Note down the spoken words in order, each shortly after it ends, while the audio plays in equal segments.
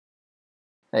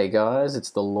Hey guys, it's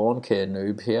the lawn care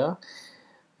noob here.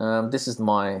 This is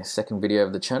my second video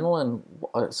of the channel, and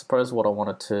I suppose what I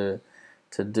wanted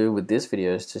to do with this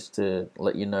video is just to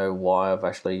let you know why I've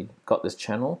actually got this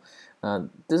channel.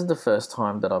 This is the first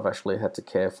time that I've actually had to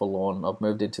care for lawn. I've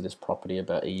moved into this property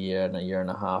about a year and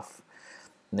a half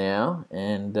now,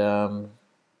 and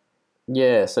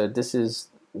yeah, so this is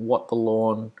what the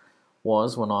lawn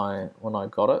was when I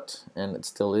got it, and it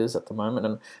still is at the moment.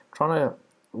 And I'm trying to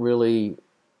really,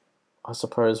 I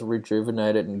suppose,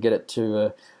 rejuvenate it and get it to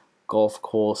a golf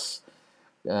course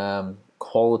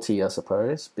quality, I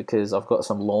suppose, because I've got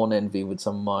some lawn envy with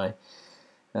some of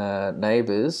my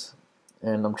neighbors,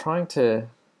 and I'm trying to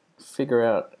figure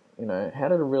out, how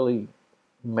to really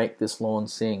make this lawn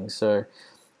sing. So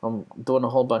I'm doing a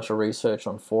whole bunch of research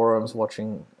on forums,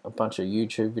 watching a bunch of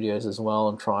YouTube videos as well,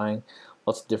 and trying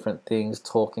lots of different things,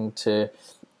 talking to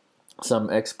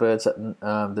some experts at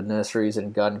the nurseries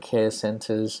and garden care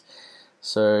centers.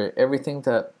 So everything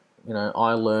that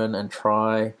I learn and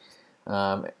try,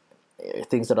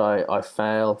 things that I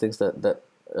fail, things that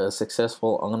are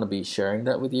successful, I'm going to be sharing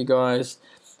that with you guys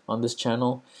on this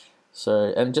channel.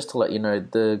 So, and just to let you know,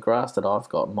 the grass that I've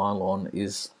got on my lawn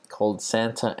is called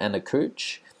Santa Ana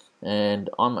Cooch, and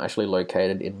I'm actually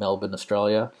located in Melbourne,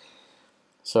 Australia.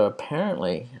 So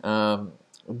apparently,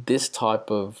 this type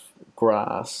of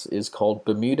grass is called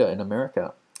Bermuda in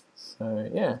America. So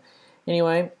yeah.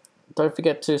 Anyway, don't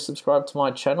forget to subscribe to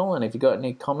my channel, and if you got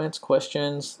any comments,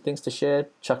 questions, things to share,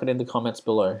 chuck it in the comments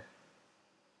below.